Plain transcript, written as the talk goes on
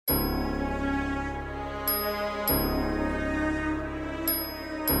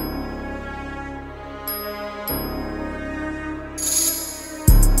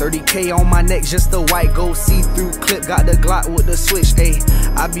30K on my neck, just a white gold see-through clip. Got the Glock with the switch, ayy.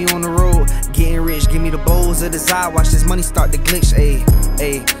 I be on the road, getting rich. Give me the bowls of desire, watch this money start to glitch, ayy,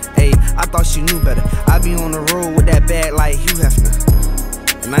 ayy, ayy. I thought you knew better. I be on the road with that bag like Hugh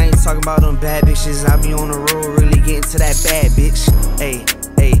Hefner. And I ain't talking about them bad bitches. I be on the road really getting to that bad bitch, ayy,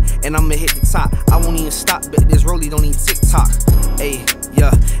 ayy. And I'ma hit the top, I won't even stop, but this rollie don't need TikTok, ayy,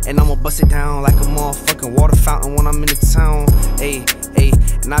 yeah. And I'ma bust it down like a motherfucking water fountain when I'm in the town, ayy, ayy.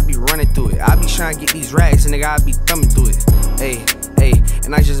 And I be running through it. I be trying to get these racks, and nigga, I be thumbing through it, ayy, ayy.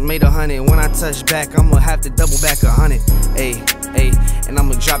 And I just made 100. When I touch back, I'ma have to double back 100, ayy, ayy. And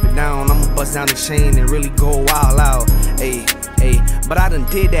I'ma drop it down, I'ma bust down the chain and really go wild out, ayy, ayy. But I done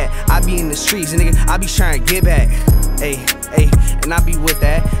did that. I be in the streets, nigga, I be trying to get back, ayy, ayy. And I be with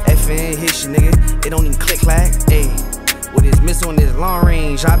that FN hit shit, nigga. It don't even click like, ayy. With this missile on this long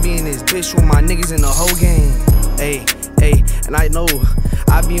range, I be in this bitch with my niggas in the whole game, ayy, ayy. And I know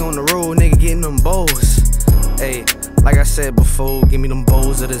I be on the road, nigga, getting them bowls, ayy. Like I said before, give me them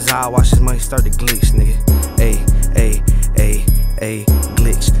bowls of the desire, watch this money start to glitch, nigga, ayy, ayy, ayy, ayy.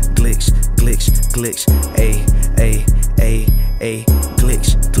 Glitch, glitch, glitch, glitch, ayy, ayy, ayy, ayy.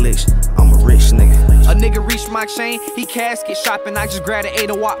 Glitch, glitch, I'm a rich nigga. A nigga reached my chain, he casket shopping. I just grabbed an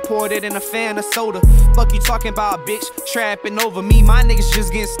 8 watt, poured it in a fan of soda. Fuck you talking about, bitch, trapping over me. My niggas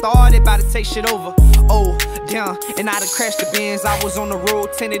just getting started, about to take shit over. Oh, damn, and I done crashed the Benz. I was on the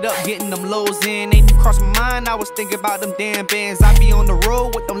road, tinted up, getting them lows in. Ain't crossed my mind, I was thinking about them damn bands. I be on the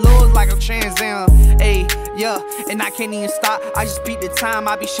road with them lows like I'm Trans Am, ayy, yeah. And I can't even stop, I just beat the time.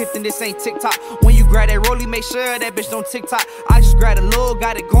 I be shifting, this ain't TikTok. When you grab that rollie, make sure that bitch don't TikTok. I just grabbed a low,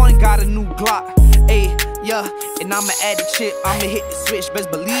 got it going, got a new Glock, ayy, yeah. And I'ma add the chip, I'ma hit the switch.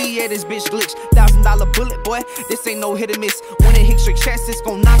 Best believe, yeah, this bitch glitch. $1,000 bullet, boy, this ain't no hit or miss. When it hits your chest, it's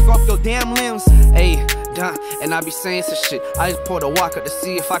gon' knock off your damn limbs, ayy, done. And I be saying some shit. I just poured a walk up to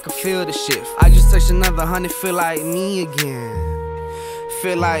see if I could feel the shit. I just touched another 100, feel like me again.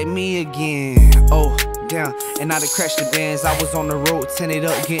 Feel like me again, oh, damn. And I done crashed the bands. I was on the road, tinted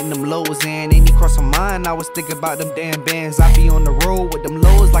up, getting them lows in. Ain't cross my mind, I was thinking about them damn bands. I be on the road with them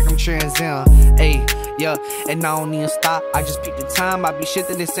lows like I'm Trans Am, ayy, yeah. And I don't even stop, I just peep the time. I be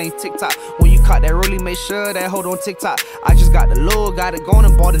shifting, this ain't TikTok. When you caught that rollie, make sure that hold on TikTok. I just got the low, got it going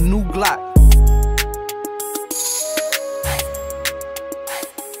and bought a new Glock.